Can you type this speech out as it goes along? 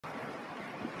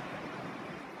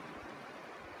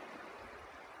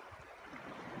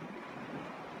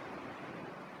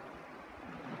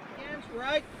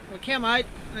Right, we came out,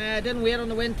 didn't wait on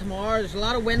the wind tomorrow. There's a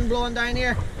lot of wind blowing down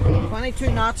here,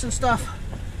 22 knots and stuff,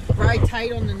 very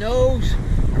tight on the nose.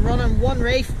 I'm running one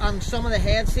reef on some of the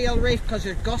head sail reef because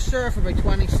there's gusts there for about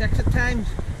 26 at times.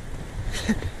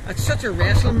 It's such a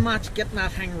wrestling match getting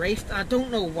that thing reefed. I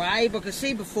don't know why, because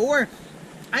see, before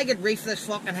I could reef this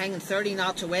fucking thing in 30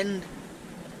 knots of wind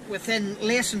within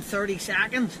less than 30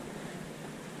 seconds.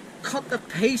 Cut to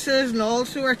pieces and all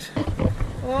sorts.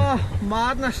 Oh,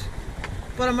 madness.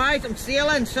 But I'm out, I'm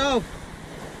sailing, so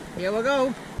here we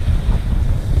go.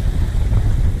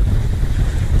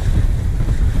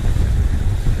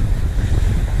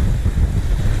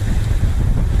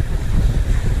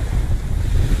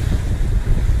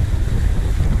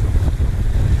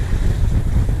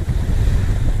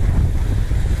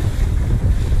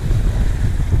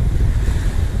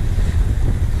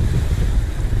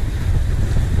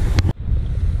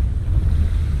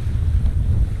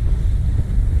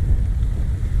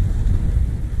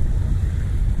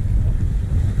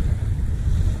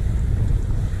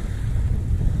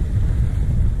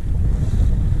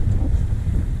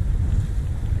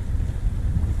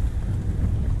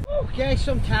 Okay,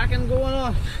 some tacking going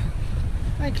on.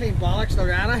 I clean bollocks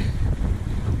already.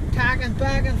 Tacking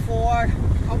back and forth,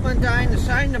 up and down, the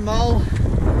sound of mull.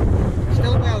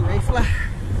 Still well reefly.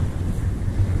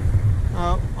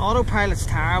 Autopilot's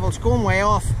terrible, it's going way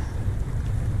off.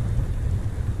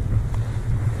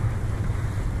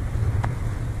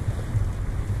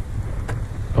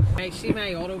 I see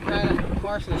my autopilot,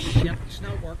 parcel of shit, it's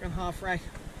not working half right.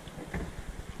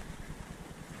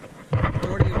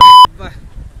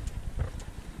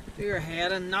 Do your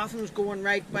head and nothing's going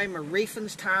right by my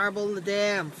reefing's terrible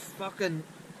today. I'm fucking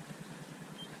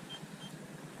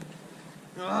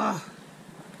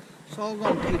it's all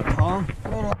going to keep calm.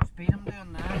 What up speed I'm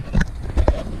doing now.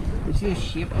 You see the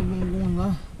shape of me going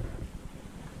there.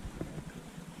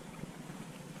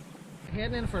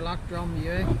 Heading in for Loch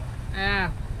buidhe.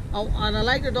 And I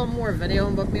like to have done more video,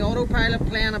 but my autopilot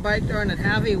playing about there in a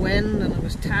heavy wind and it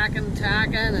was tacking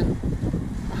and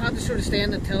I had to sort of stay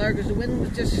in the tiller because the wind was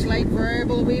just slight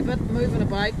variable a wee bit, moving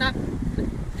about, not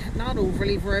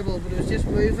overly variable, but it was just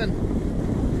moving,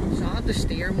 so I had to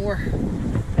steer more.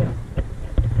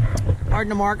 Hard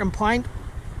to mark and point.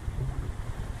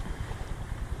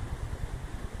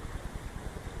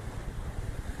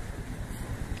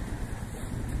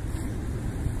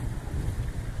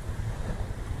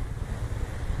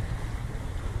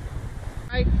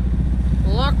 Right,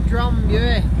 Loch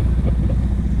buidhe.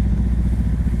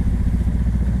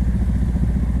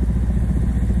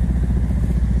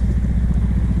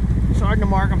 Starting to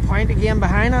mark and point again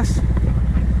behind us.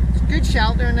 It's good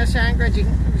shelter in this anchorage.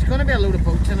 There's going to be a load of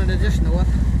boats in it, I just know it.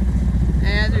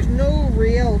 There's no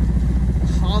real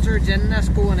hazards in this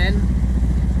going in.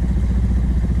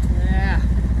 Yeah.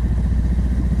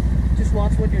 Just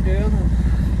watch what you're doing.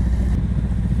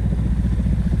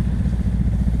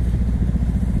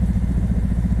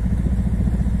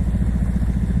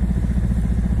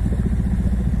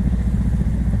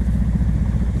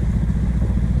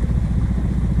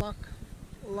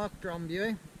 Loch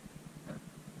buidhe.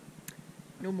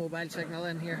 No mobile signal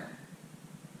in here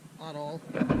at all.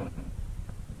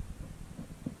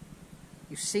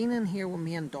 You've seen in here with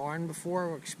me and Darren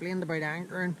before, we explained about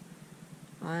anchoring.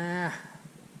 What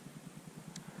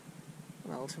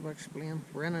else have I explained?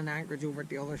 We're in an anchorage over at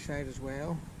the other side as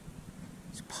well.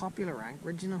 It's a popular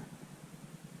anchorage, you know.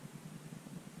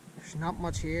 There's not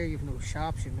much here, you've no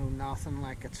shops, you've no nothing,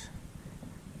 like it's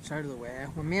out of the way.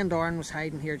 When me and Darren was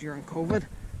hiding here during COVID,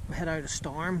 we hit out a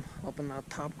storm up in that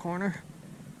top corner.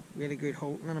 Really good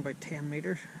halting in about 10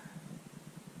 metres.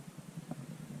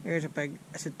 Here's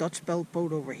it's a Dutch built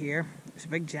boat over here. It's a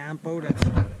big giant boat. It's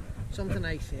something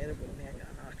I said about making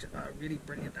a really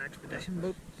brilliant expedition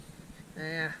boat.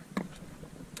 I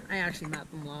actually met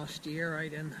them last year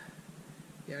out in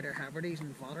the Outer Hebrides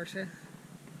in Watersay.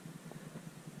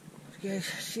 So guys,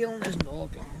 sailing isn't all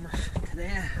glamorous.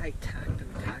 Today I tacked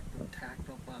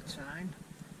up that sound.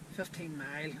 15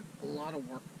 mile, a lot of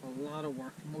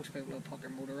work. Most people will put their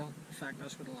motor on. In fact,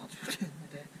 that's what a lot's doing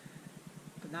today.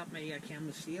 But not me, I came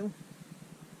to sail.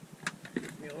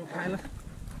 The autopilot.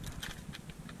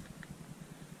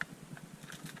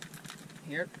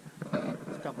 Here,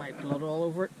 it's got my blood all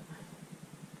over it.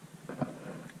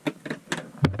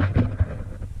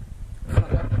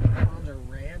 Hands are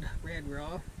red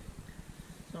raw.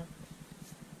 So,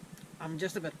 I'm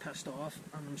just a bit pissed off,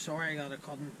 and I'm sorry I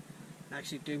couldn't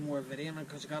actually do more video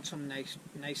because I got some nice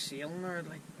sailing there,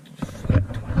 like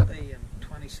 20 and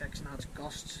 26 knots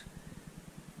gusts.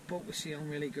 Boat was sailing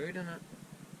really good, and I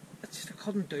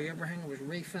couldn't do everything. I was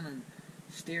reefing and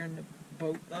steering the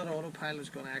boat, that autopilot is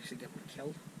going to actually get me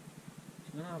killed.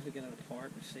 So I'm going to have to get it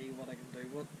apart and see what I can do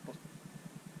with it, but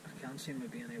I can't see me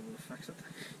being able to fix it.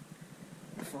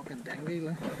 The fucking dinghy,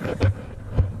 like.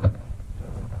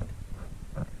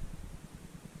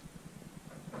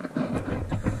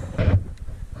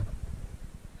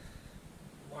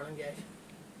 Morning, guys.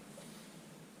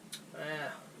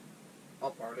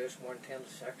 Up early this morning, 10 to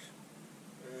 6.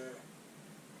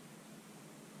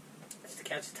 It's to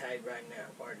catch the tide right now,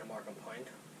 or the marking point.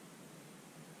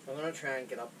 So I'm going to try and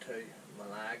get up to my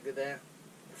lag today.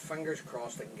 Fingers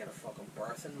crossed I can get a fucking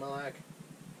berth in my lag.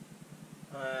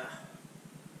 I'm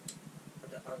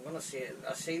going to see,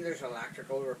 I see there's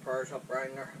electrical repairs up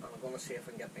around there, and I'm going to see if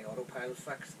I can get my autopilot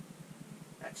fixed.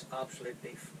 It's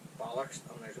absolutely bollocks,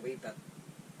 and there's a wee bit,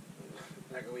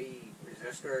 like a wee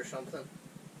resistor or something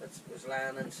that was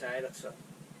lying inside it, so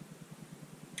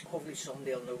hopefully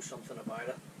somebody will know something about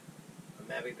it and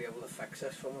maybe be able to fix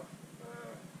this for me.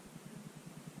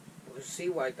 We'll see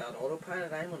why that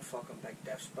autopilot, I'm on fucking big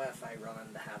diffs by if I run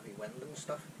into heavy wind and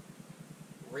stuff.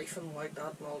 Reefing like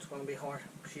that and all is going to be hard.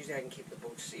 Because usually I can keep the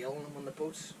boat sailing, and when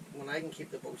I can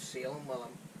keep the boat sailing while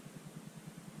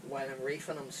I'm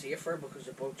reefing, I'm safer because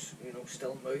the boat's, you know,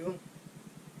 still moving.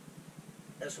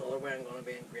 This other way I'm going to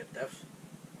be in great diffs.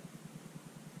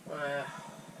 I'm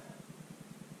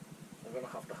going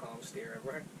to have to hand steer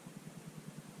everything.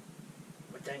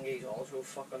 My dinghy's also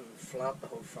fucking flat, the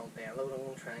whole front end of it. I'm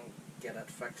going to try and get it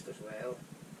fixed as well.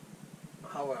 I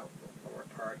have a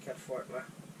repair kit for it now.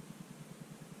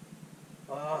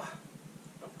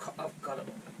 I've got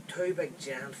two big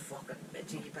giant fucking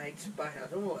midgie bites back. I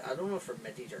don't know if they're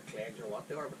midgies or clegs or what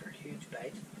they are, but they're huge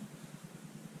bites.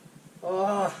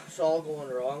 It's all going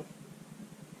wrong.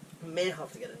 I may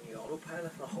have to get a new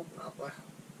autopilot. I hope not. I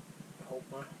hope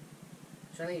not.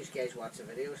 So any of you guys watch the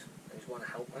videos and just want to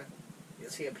help me,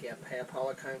 you'll see a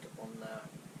PayPal account on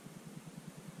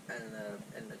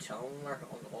in the channel there,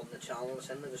 on the channel. It's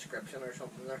in the description or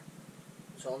something there.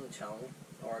 It's on the channel,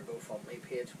 or a GoFundMe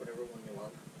page, whatever one you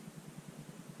want.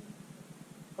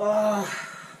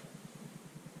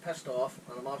 Pissed off,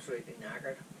 and I'm absolutely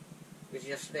knackered. Because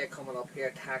yesterday coming up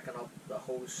here, tacking up the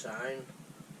whole sound,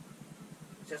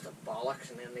 just a bollocks,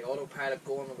 and then the autopilot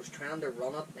going, I was trying to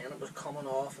run it, and then it was coming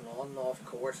off and on and off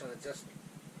course, and it just,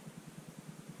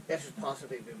 this has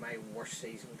possibly been my worst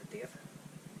season to date.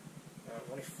 I've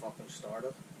only fucking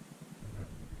started.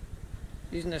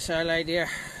 Using the sail light here,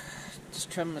 just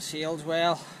trim the sails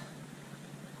well,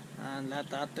 and let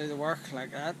that do the work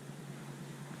like that.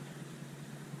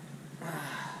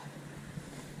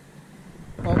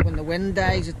 But when the wind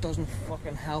dies, it doesn't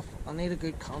fucking help. I need a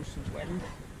good constant wind.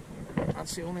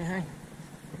 That's the only thing.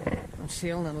 I'm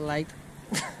sailing in light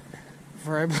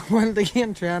for everyone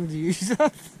again, trying to use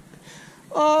that.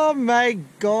 Oh my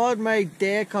god, my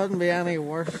day couldn't be any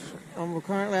worse. I'm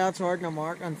currently outside the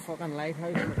mark and fucking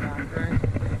lighthouse in the background.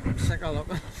 I'm sick of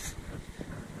looking.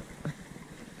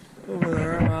 Over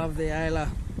there I have the Isle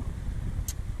of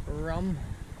Rum.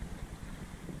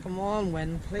 Come on,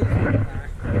 wind, please come back.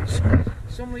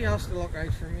 Somebody else to look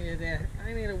out for me today.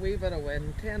 I need a wee bit of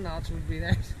wind. 10 knots would be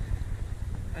nice.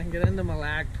 I can get into my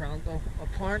lag pronto.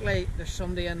 Apparently there's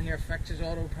somebody in here fixes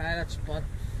autopilots, but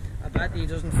I bet he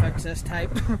doesn't fix this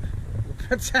type.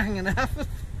 It's hanging off it.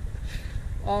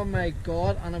 Oh my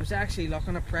god, and I was actually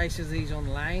looking at prices of these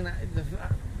online.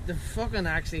 The fucking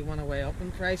actually went way up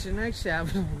in prices. Now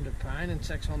 £700 and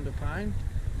 £600.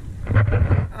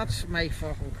 That's my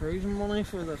fucking cruising money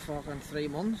for the fucking 3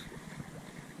 months.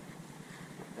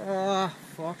 Oh,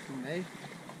 fuck me.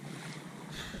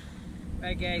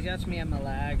 Right guys, that's me and my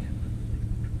lag.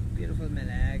 Beautiful my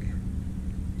lag.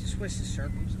 Just wish the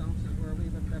circumstances were a wee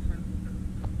bit different.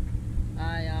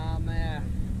 I am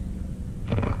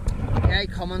guy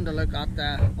coming to look at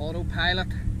the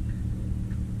autopilot.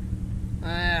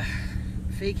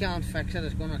 If he can't fix it,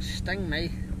 it's going to sting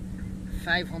me.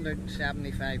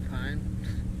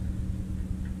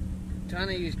 £575. To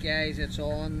any of you guys that's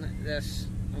on this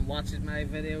and watches my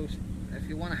videos, if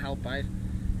you want to help out,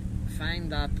 find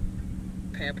that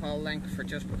PayPal link for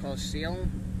Just Because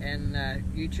Sailing in the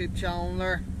YouTube channel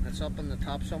there. It's up in the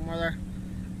top somewhere there,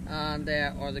 and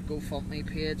or the GoFundMe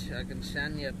page. I can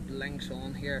send you links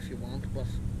on here if you want, but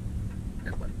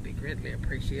it would be greatly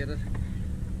appreciated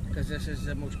because this is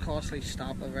the most costly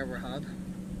stop I've ever had.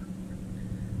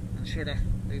 I'm sure that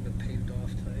we would peeled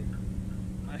off too.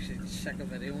 I'm actually sick of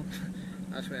videoing.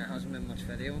 That's why there hasn't been much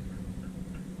video.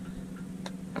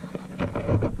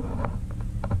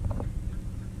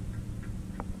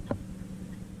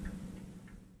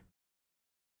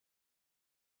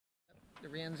 The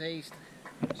rain's eased,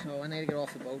 so I need to get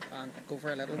off the boat and go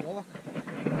for a little walk.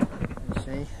 Let's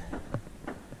see.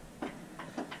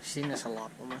 seen this a lot,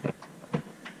 woman.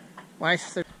 Right,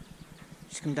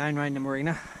 just come down round the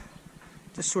marina,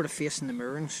 just sort of facing the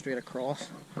moor and straight across.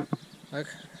 Look,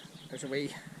 there's a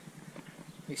wee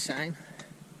sign,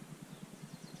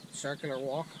 circular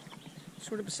walk,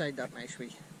 sort of beside that nice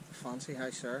wee fancy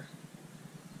house there.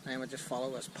 And we'll just follow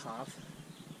this path.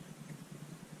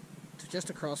 So just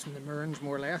across from the moorings,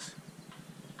 more or less,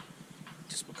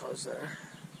 just because there.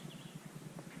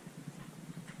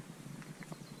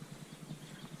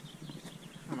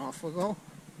 And off we go.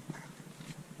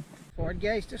 Forward,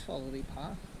 guys, just follow the wee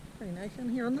path. Pretty nice in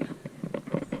here, isn't it?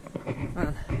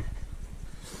 And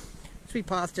this wee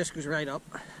path just goes right up,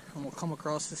 and we'll come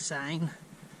across the sign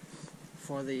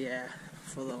for the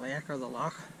lake or the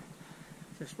loch,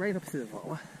 just right up through the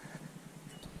valley.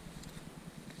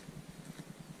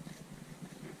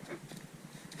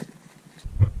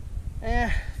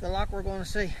 The loch we're going to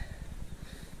see.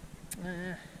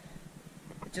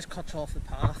 It just cuts off the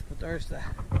path, but there's the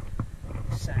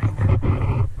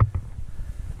sign.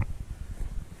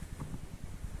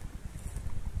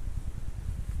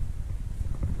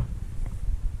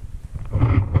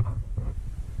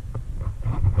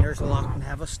 There's the Loch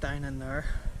Nevis down in there.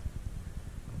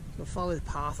 So follow the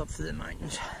path up through the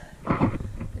mountains.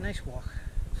 Be a nice walk.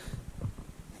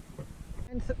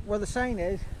 And where the sign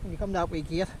is, when you come that wee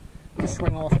gate, just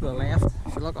swing off to the left.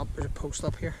 If you look up, there's a post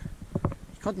up here.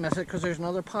 You can't miss it because there's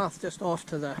another path just off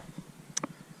to the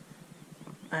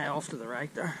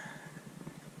right there.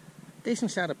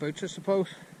 Decent set of boots, I suppose.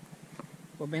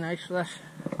 Would be nice for this.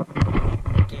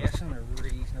 I'm guessing a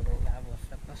reasonable level of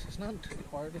fitness. It's not too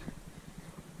hard.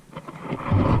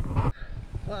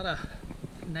 A lot of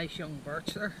nice young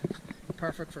birch there,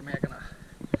 perfect for making a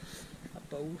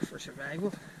bow for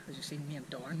survival, as you seen me and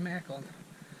Darn make on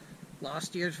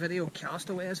last year's video,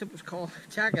 Castaway as it was called.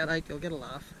 Check it out, you'll get a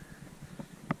laugh.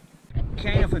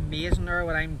 Kind of amazing there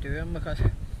what I'm doing, because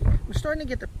I'm starting to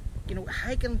get the,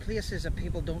 hiking places that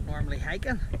people don't normally hike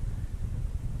in.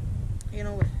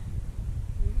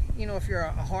 If you're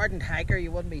a hardened hiker,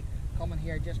 you wouldn't be coming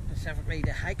here just specifically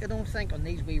to hike, I don't think, on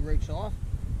these wee routes off.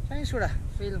 So I'm sort of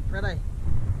feeling pretty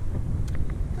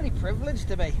privileged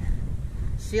to be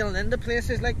sailing into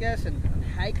places like this and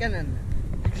hiking and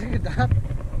things like that.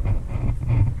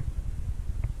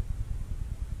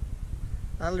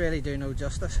 That'll really do no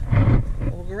justice.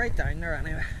 But we'll go right down there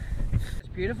anyway. It's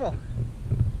beautiful.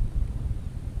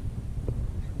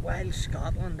 Wild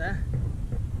Scotland, eh?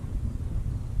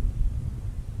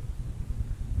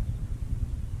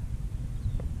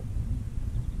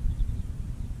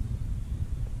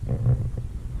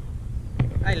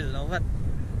 I love it.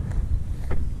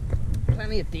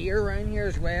 Plenty of deer around here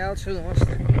as well, so they must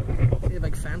see the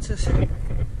big fences.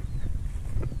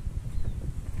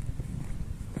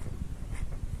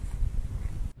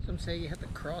 Some say you hit the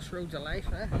crossroads of life,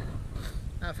 eh?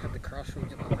 I've hit the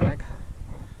crossroads of my leg.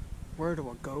 Where do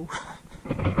I go?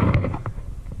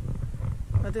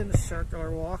 I'm doing the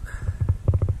circular walk.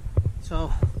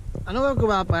 So, I know I'll go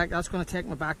out back, that's going to take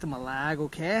me back to my leg,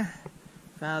 okay?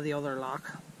 Via the other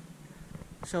loch.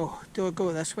 So, do I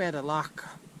go this way to Loch,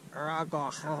 or I go,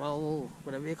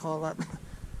 whatever you call that.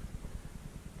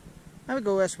 I would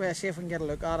go this way, see if we can get a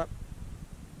look at it.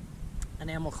 And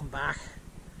then we'll come back,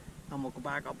 and we'll go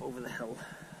back up over the hill.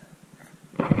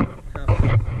 So,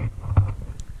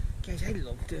 guys, I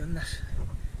love doing this.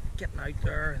 Getting out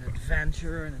there and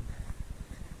adventuring,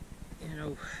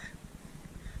 and,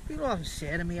 people often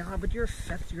say to me, oh, but you're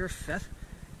fit, you're fit.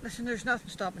 Listen, there's nothing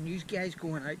stopping you guys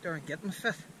going out there and getting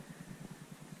fit.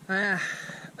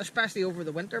 Especially over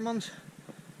the winter months,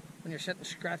 when you're sitting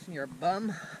scratching your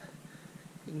bum,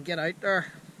 you can get out there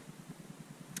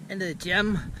into the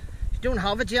gym. If you don't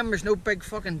have a gym, there's no big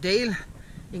fucking deal. You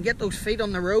can get those feet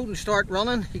on the road and start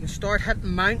running. You can start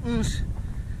hitting mountains.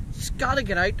 You just gotta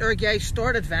get out there, guys.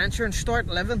 Start adventuring, start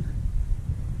living.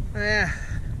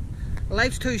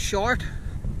 Life's too short,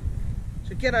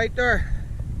 so get out there,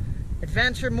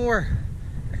 adventure more,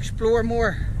 explore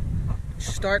more,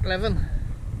 start living.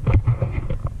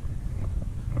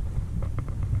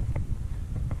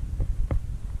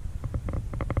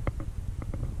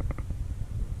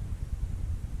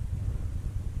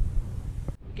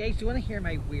 Guys, do you want to hear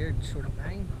my weird sort of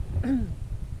mind?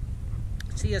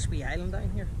 See this wee island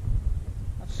down here?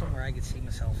 That's somewhere I could see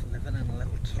myself living in a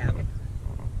little cabin,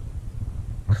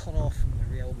 cut off from the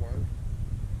real world,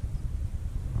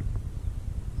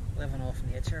 living off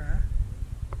nature, huh?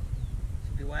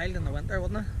 It'd be wild in the winter,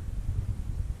 wouldn't it?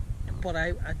 But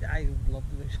I would love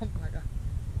to do something like that.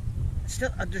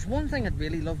 Still, there's one thing I'd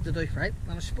really love to do, right?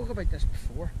 And I spoke about this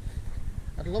before.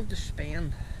 I'd love to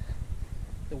spend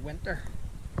the winter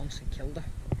once in Kilda,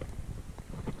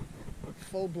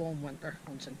 full-blown winter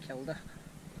once in Kilda.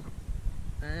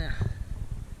 I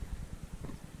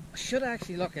should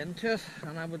actually look into it,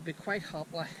 and I would be quite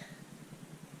happy.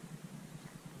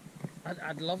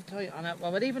 I'd love to, and I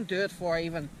would even do it for,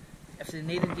 even if they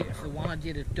needed you, if they wanted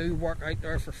you to do work out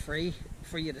there for free,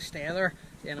 for you to stay there,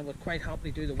 then I would quite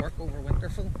happily do the work over winter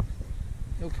for them.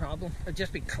 No problem. It'd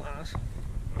just be class.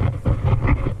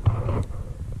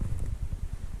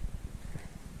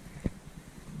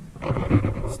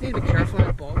 Just need to be careful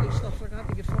of boggy stuff like that.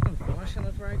 You get fucking vanish in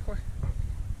it very quick.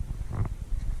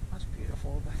 That's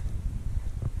beautiful,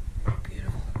 but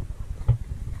beautiful.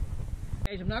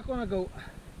 Guys, I'm not going to go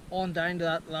on down to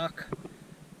that loch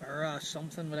or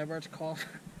something, whatever it's called.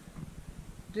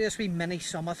 Do this wee mini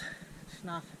summit. It's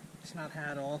not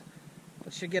high at all,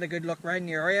 but should get a good look around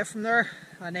the area from there,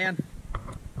 and then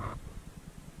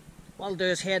what I'll do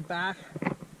is head back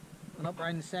and up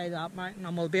around the side of that mountain,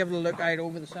 and we'll be able to look out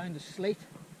over the Sound of Sleat.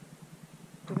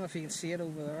 Don't know if you can see it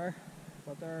over there,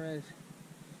 but there is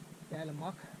the Isle of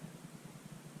Loch.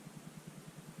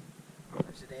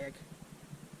 There's the egg.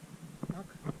 Loch,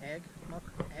 egg, Loch,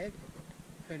 egg.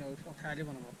 Who knows? I'll tell you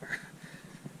when I'm up there.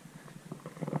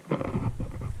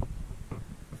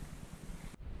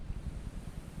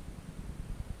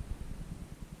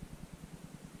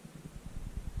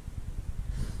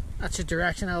 That's the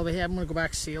direction I'll be heading. I'm going to go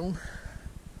back sailing.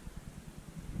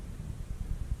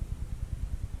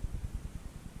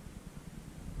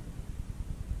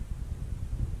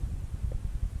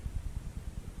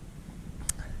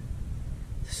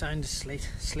 The Sound of Sleat,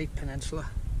 Sleat Peninsula.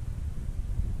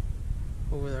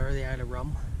 Over there, the Isle of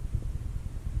Rum.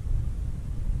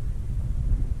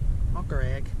 Loch or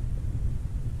egg?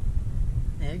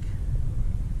 Egg.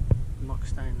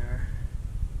 Loch's down there.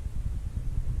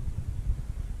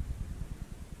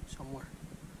 Somewhere.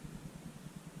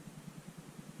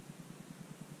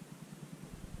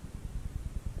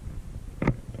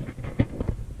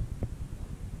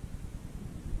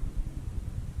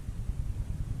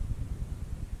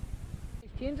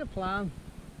 Change of plan.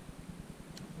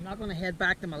 I'm not going to head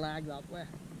back to my lag that way.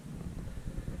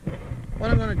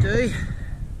 What I'm going to do is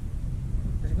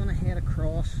I'm going to head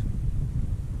across,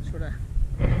 sort of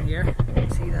here,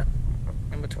 see that,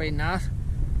 in between that,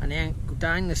 and then go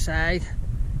down the side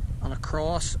and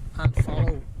across and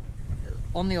follow.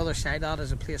 On the other side of that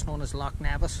is a place known as Loch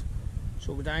Nevis.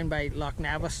 So we'll go down by Loch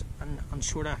Nevis and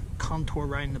sort of contour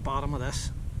around the bottom of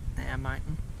this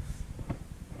mountain.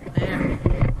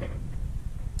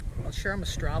 I'll share my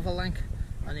Strava link,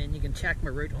 and then you can check my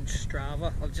route on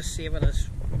Strava. I'll just save it as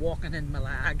walking in my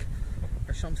lag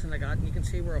or something like that, and you can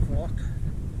see where I've walked.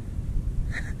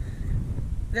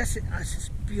 This is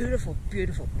beautiful,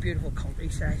 beautiful, beautiful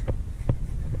countryside.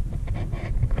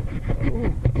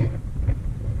 Ooh.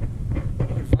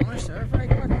 You vanished there very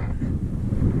quick.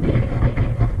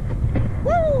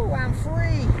 Woo! I'm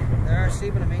free! There, see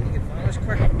what I mean? You can vanish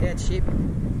quick. Dead sheep.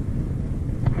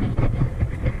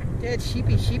 Dead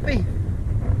sheepy.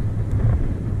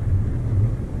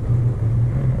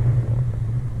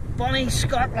 Bonnie,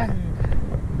 Scotland.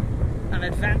 An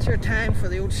adventure time for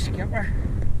the old skipper.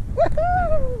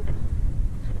 Woohoo!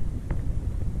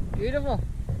 Beautiful.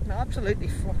 Absolutely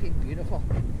fucking beautiful.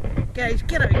 Guys,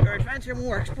 get out there, adventure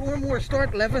more, explore more,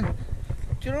 start living.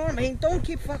 Do you know what I mean? Don't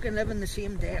keep fucking living the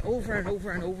same day over and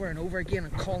over and over and over again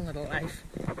and calling it a life.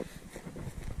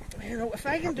 You know, if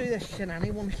I can do this shit,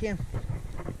 anyone can.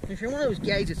 If you're one of those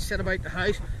guys that sit about the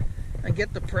house and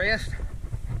get depressed,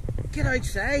 get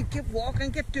outside, get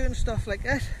walking, get doing stuff like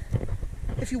this.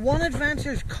 If you want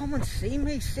adventures, come and see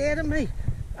me, say to me.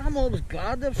 I'm always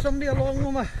glad to have somebody along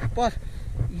with me, but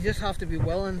you just have to be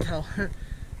willing to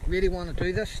really want to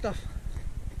do this stuff,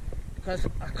 because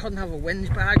I couldn't have a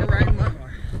whinge bag around me.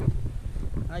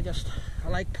 I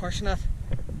like pushing it.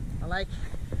 I like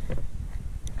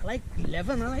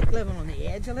living. I like living on the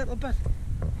edge a little bit,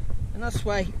 and that's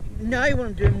why now when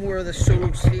I'm doing more of the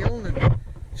solo sailing and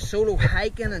solo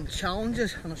hiking and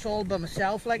challenges, and it's all by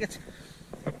myself, like it's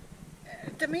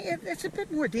to me it's a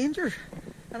bit more dangerous,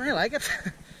 and I like it.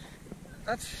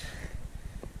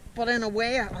 But in a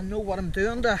way, I know what I'm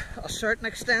doing to a certain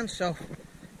extent, so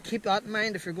keep that in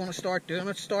mind if you're going to start doing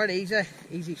it. Start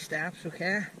easy steps,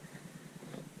 okay?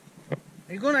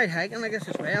 You're going out hiking, I guess,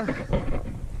 as well.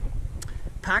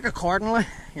 Pack accordingly,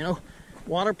 you know,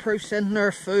 waterproofs in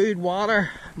there, food, water,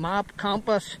 map,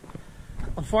 compass.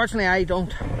 Unfortunately, I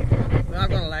don't. I'm not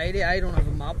going to lie to you, I don't have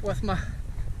a map with me,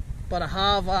 but I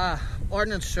have a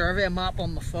Ordnance Survey map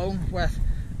on my phone with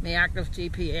my active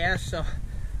GPS, so.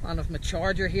 And I've my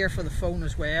charger here for the phone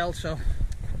as well, so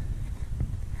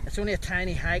it's only a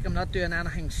tiny hike. I'm not doing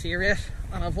anything serious,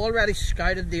 and I've already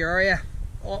scouted the area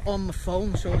on my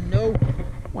phone, so I know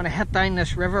when I hit down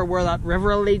this river, where that river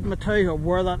will lead me to, or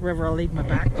where that river will lead me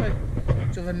back to.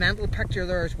 So I have a mental picture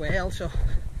there as well, so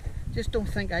just don't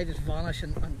think I just vanish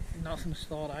and nothing's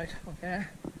thought out, okay?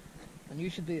 And you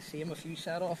should do the same if you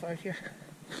set off out here.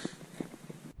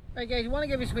 Right guys, I want to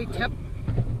give you a sweet tip.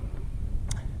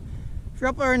 If you're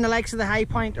up there in the likes of the high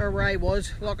point, or where I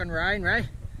was looking round, right?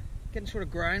 Getting sort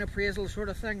of ground appraisal sort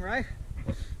of thing, right?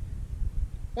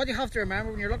 What you have to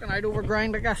remember when you're looking out over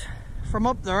ground like this, from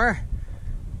up there,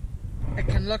 it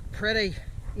can look pretty,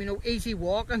 you know, easy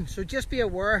walking. So just be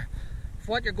aware of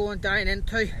what you're going down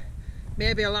into.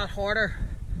 Maybe a lot harder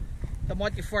than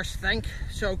what you first think.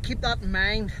 So keep that in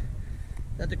mind,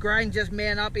 that the ground just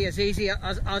may not be as easy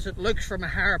as it looks from a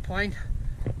higher point.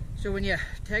 So when you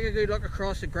take a good look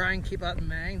across the ground, keep that in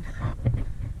mind.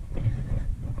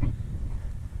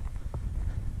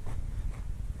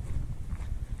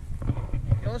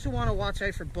 You also want to watch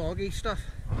out for boggy stuff.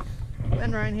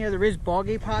 Then around here there is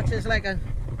boggy patches, like, and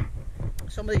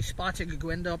some of these spots you could go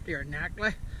into up to your neck,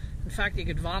 like. In fact, you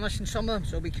could vanish in some of them,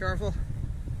 so be careful.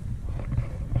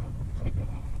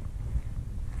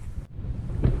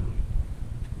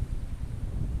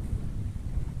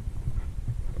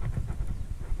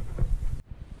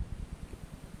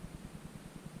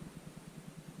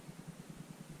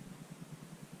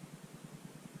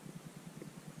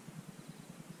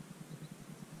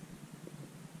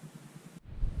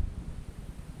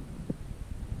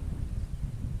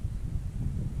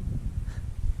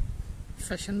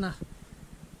 Fishing that,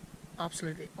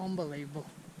 absolutely unbelievable.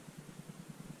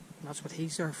 And that's what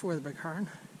he's there for, the big heron.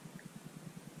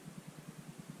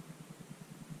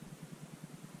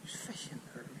 There's fish in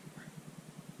there.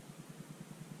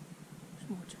 There's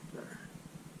more up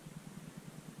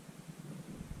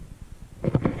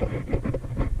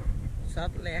there. Is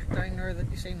that lake down there that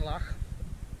you seen, Loch?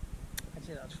 I'd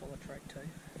say that's full of trout too.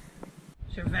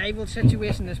 Survival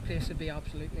situation, this place would be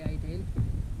absolutely ideal.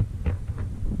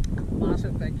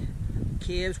 Massive big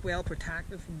caves, well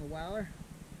protected from the weather,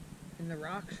 in the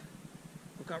rocks.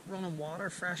 We've got running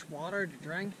water, fresh water to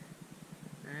drink.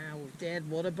 We've dead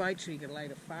wood about, so you can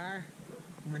light a fire.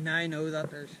 And we now know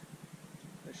that there's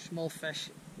small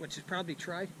fish, which is probably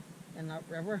trout, in that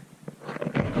river.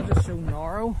 Because it's so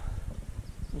narrow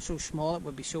and so small, it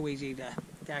would be so easy to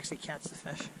actually catch the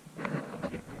fish.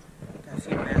 Got a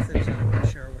few methods that I'm going to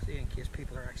share with you in case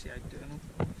people are actually out doing them.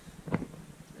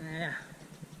 Yeah.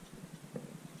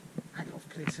 I love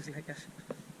places like this.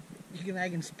 I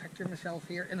can picture myself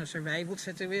here in a survival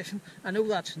situation. I know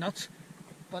that's nuts,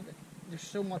 but there's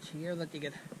so much here that you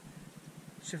could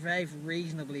survive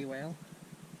reasonably well.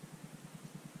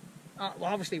 Well,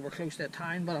 obviously we're close to a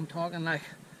town, but I'm talking like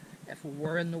if we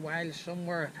were in the wild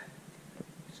somewhere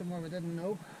we didn't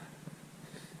know.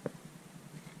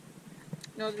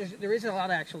 No, there is a lot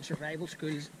of actual survival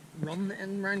schools run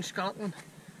in around Scotland.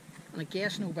 And I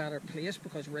guess no better place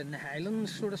because we're in the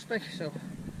Highlands, so to speak, so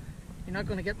you're not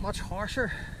going to get much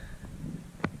harsher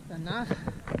than that.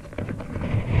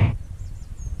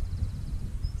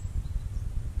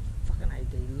 Fucking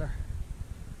ideal there.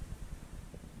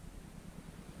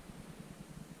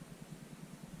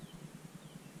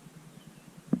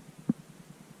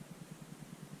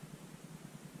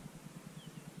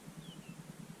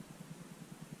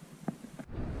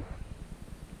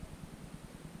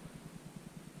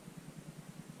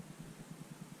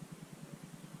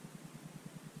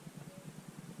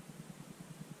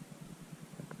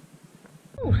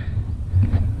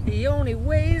 The only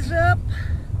way's up.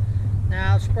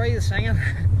 Now I'll spray the singing.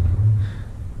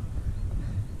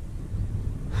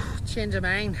 Change of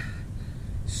mind.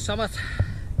 Summit.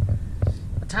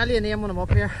 I'll tell you a name when I'm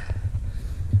up here.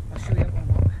 I'll show you it when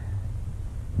I'm up.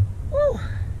 Woo!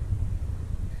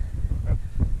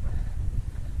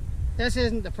 This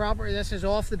isn't the proper, this is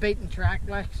off the beaten track,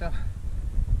 like, so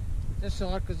just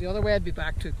saw it because the other way I'd be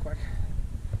back too quick.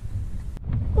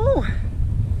 Oh,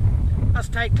 that's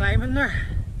tight climbing there.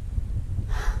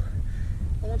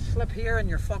 Don't slip here and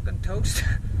you're fucking toast.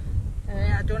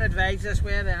 I don't advise this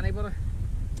way to anybody.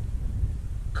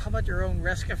 Come at your own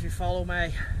risk if you follow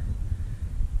my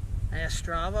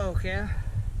Strava, okay?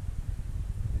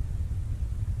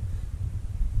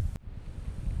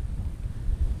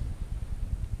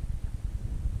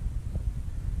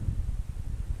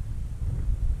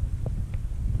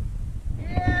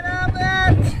 Get up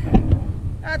it!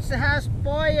 That's the house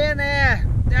boy in there.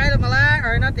 The Isle of Malag,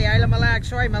 or not the Isle of Malag,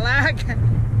 sorry, Malag.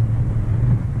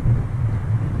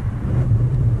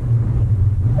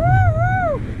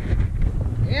 Woo-hoo!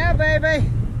 Yeah, baby.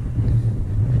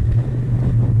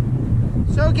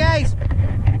 So guys,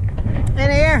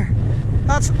 in here,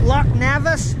 that's Loch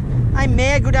Nevis. I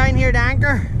may go down here to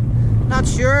anchor, not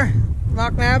sure.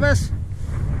 Loch Nevis.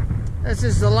 This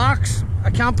is the Lochs. I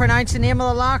can't pronounce the name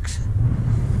of the Lochs.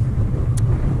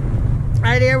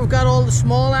 Right here we've got all the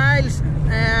small isles.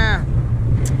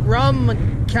 Rum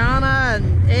and canna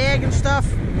and egg and stuff.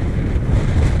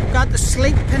 We've got the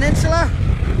Sleep Peninsula.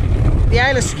 The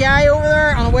Isle of Skye over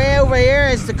there, and way over here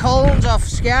is the Columns of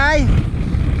Skye.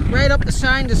 Right up the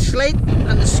Sound of Sleep,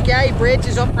 and the Skye Bridge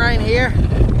is up right here.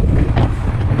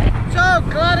 So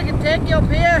glad I can take you up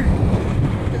here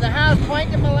to the half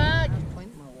point in my lag.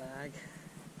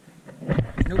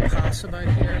 No pass about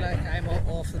here, like I'm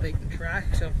off the beaten track,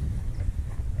 so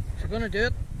if you're gonna do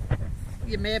it,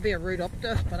 you may be a route up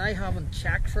this, but I haven't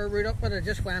checked for a route up it. I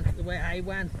just went the way I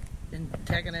went and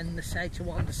taking in the sights I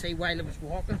wanted to see while I was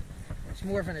walking. It's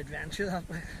more of an adventure that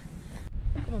way.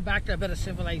 Coming back to a bit of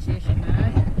civilization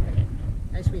now.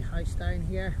 Nice wee house down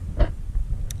here.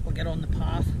 We'll get on the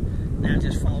path and then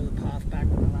just follow the path back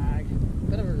to the lag.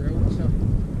 Bit of a road, so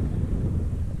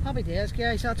happy days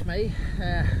guys, that's me.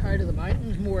 Out of the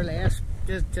mountains more or less.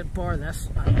 Just bar this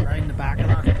and around the back of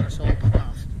that, but it's all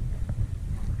path.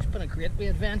 It's been a great wee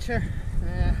adventure.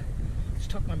 Just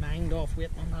took my mind off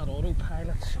waiting on that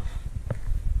autopilot, so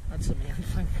that's the main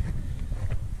thing.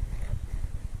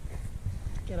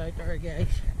 Get out there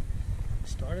guys,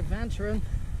 start adventuring,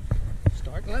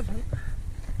 start living.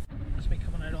 Must be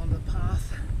coming out onto the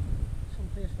path. Some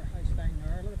place for a house down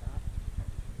there, look at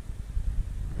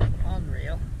that.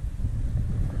 Unreal.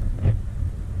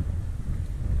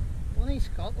 Bloody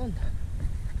Scotland,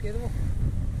 beautiful.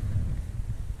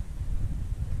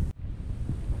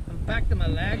 And back to my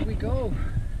leg we go.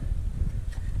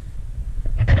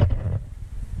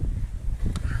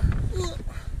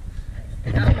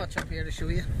 Not much up here to show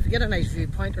you. If you get a nice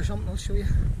viewpoint or something, I'll show you.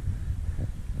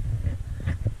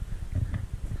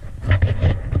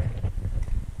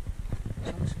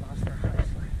 Some spots for a house.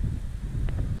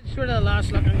 It's sort of the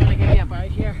last look I'm going to give you about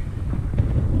here.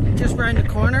 Just round the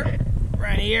corner,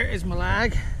 right here is my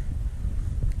lag,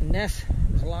 and this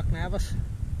is Loch Nevis.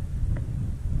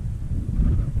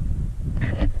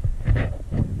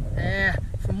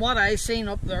 From what I've seen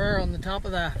up there on the top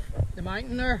of the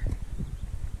mountain there,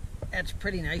 it's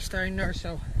pretty nice down there,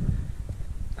 so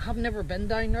I have never been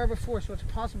down there before, so it's a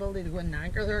possibility to go and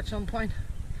anchor there at some point.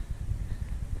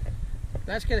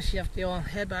 Let's get a shifty on,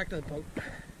 head back to the boat,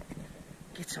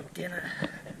 get some dinner.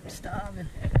 I'm starving.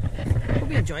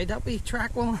 Hope you enjoyed that wee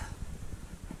track one.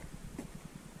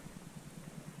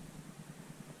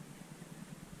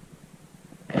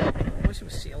 I wish it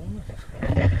was sailing.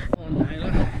 On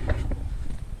Isla,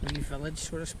 wee village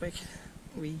so to speak.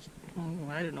 I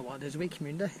don't know what it is, wee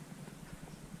community.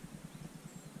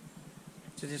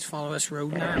 So just follow this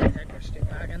road now and take her straight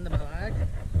back into my lag,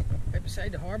 right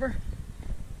beside the harbour.